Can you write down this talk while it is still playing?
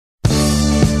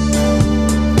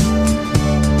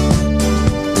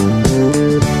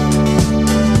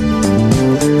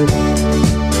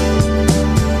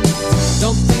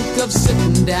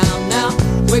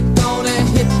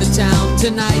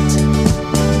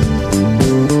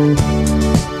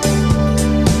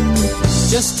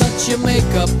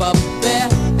makeup up there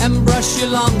and brush your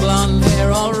long blonde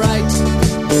hair, alright.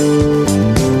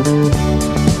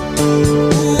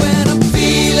 When I'm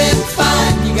feeling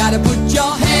fine, you gotta put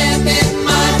your hand in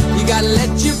mine. You gotta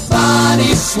let your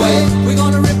body sway. We're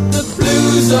gonna rip the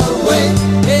blues away.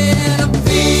 And I'm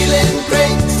feeling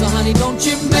great, so honey, don't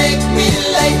you make me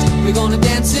late. We're gonna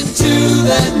dance into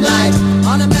the night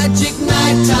on a magic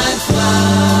nighttime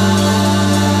flight.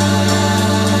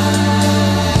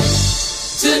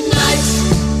 Tonight,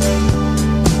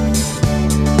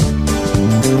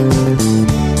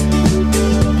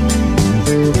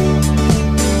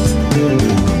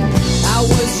 how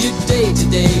was your day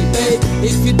today, babe?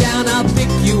 If you're down, I'll pick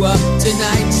you up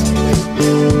tonight.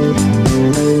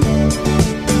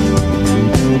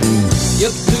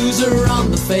 Your blues are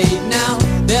on the fade now,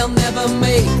 they'll never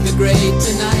make the grade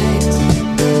tonight.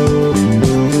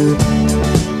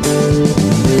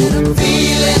 And I'm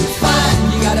feeling fine,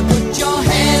 you gotta put your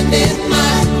hand in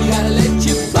mine. You gotta let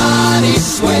your body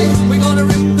sway. We're gonna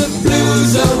rip the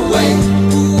blues away.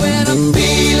 When I'm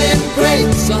feeling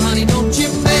great, so honey, don't you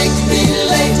make me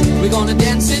late. We're gonna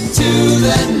dance into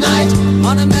the night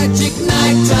on a magic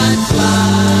nighttime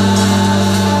flight.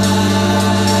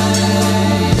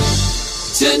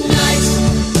 Tonight,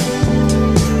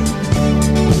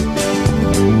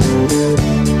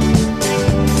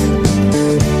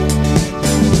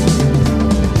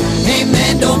 hey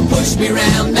man, don't push me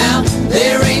round now.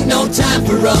 There ain't no time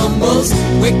for rumbles.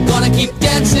 We're gonna keep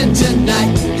dancing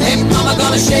tonight. Hey mama,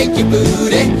 gonna shake your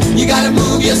booty. You gotta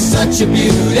move, you're such a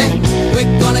beauty.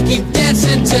 We're gonna keep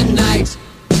dancing tonight.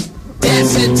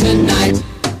 Dancing tonight.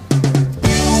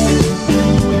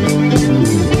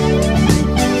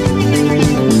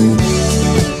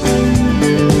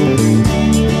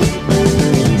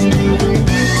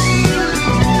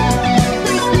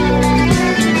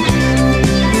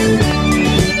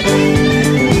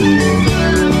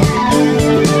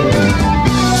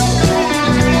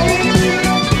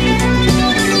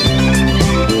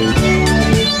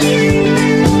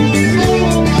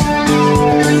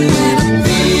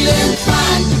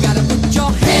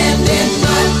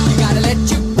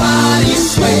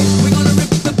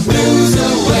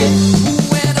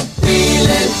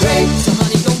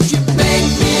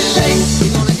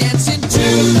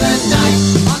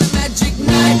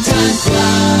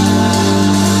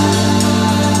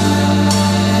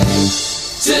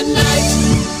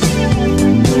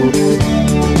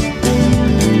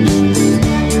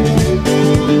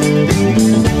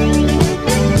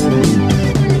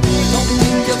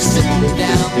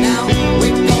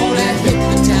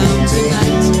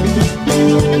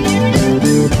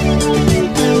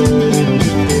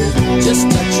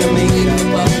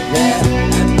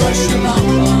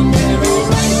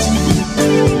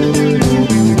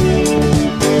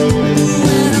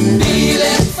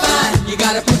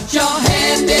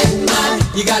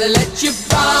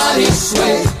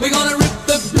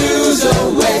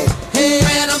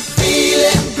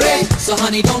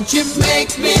 Honey, don't you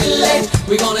make me late.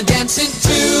 We're gonna dance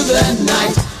into the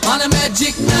night on a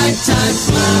magic nighttime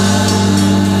flight.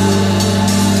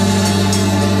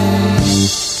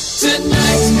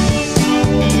 Tonight,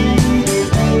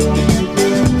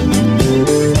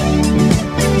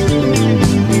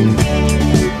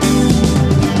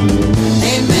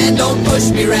 hey man, don't push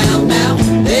me round now.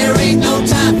 There ain't no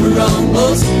time for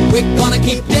rumbles. We're gonna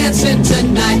keep dancing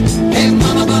tonight. Hey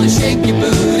mama, gonna shake your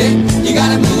booty. You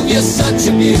gotta move, you're such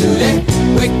a beauty.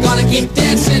 We're gonna keep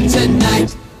dancing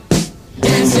tonight.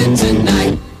 Dancing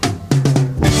tonight.